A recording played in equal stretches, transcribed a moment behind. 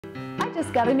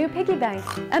just got a new piggy bank,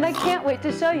 and I can't wait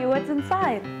to show you what's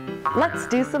inside. Let's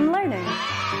do some learning.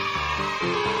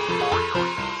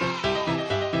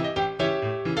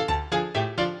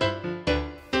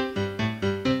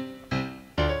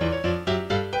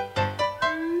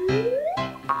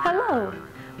 Hello!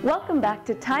 Welcome back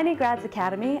to TinyGrads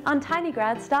Academy on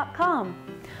TinyGrads.com.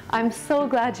 I'm so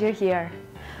glad you're here.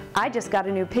 I just got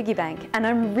a new piggy bank, and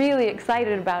I'm really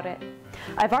excited about it.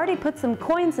 I've already put some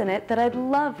coins in it that I'd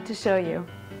love to show you.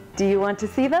 Do you want to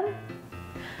see them?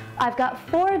 I've got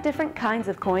 4 different kinds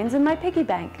of coins in my piggy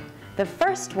bank. The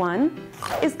first one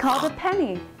is called a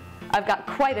penny. I've got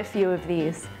quite a few of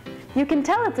these. You can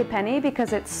tell it's a penny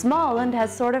because it's small and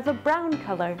has sort of a brown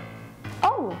color.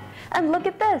 Oh, and look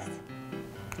at this.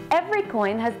 Every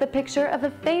coin has the picture of a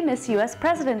famous US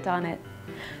president on it.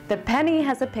 The penny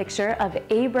has a picture of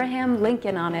Abraham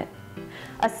Lincoln on it.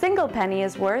 A single penny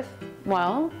is worth,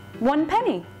 well, 1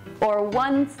 penny, or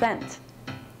 1 cent.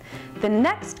 The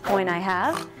next coin I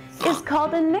have is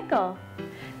called a nickel.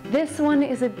 This one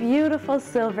is a beautiful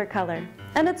silver color,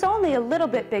 and it's only a little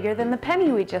bit bigger than the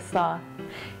penny we just saw.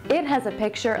 It has a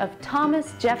picture of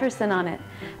Thomas Jefferson on it,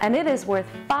 and it is worth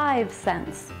 5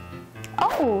 cents.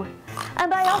 Oh,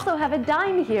 and I also have a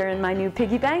dime here in my new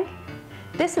piggy bank.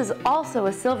 This is also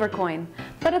a silver coin,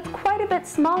 but it's quite a bit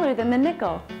smaller than the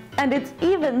nickel, and it's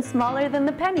even smaller than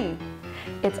the penny.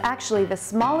 It's actually the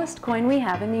smallest coin we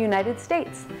have in the United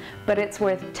States, but it's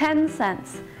worth 10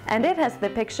 cents, and it has the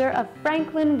picture of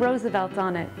Franklin Roosevelt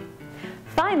on it.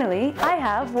 Finally, I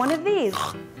have one of these.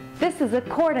 This is a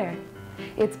quarter.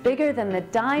 It's bigger than the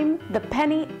dime, the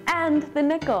penny, and the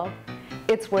nickel.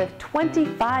 It's worth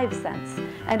 25 cents,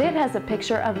 and it has a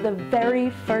picture of the very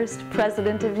first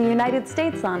president of the United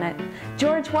States on it,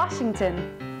 George Washington.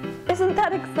 Isn't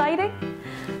that exciting?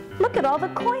 Look at all the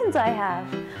coins I have.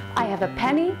 I have a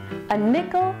penny, a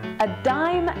nickel, a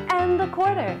dime, and a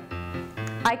quarter.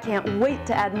 I can't wait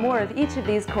to add more of each of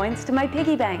these coins to my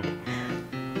piggy bank.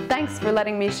 Thanks for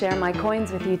letting me share my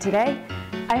coins with you today.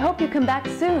 I hope you come back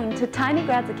soon to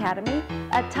TinyGrads Academy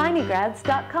at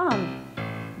TinyGrads.com.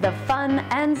 The fun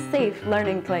and safe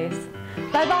learning place.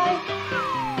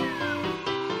 Bye-bye!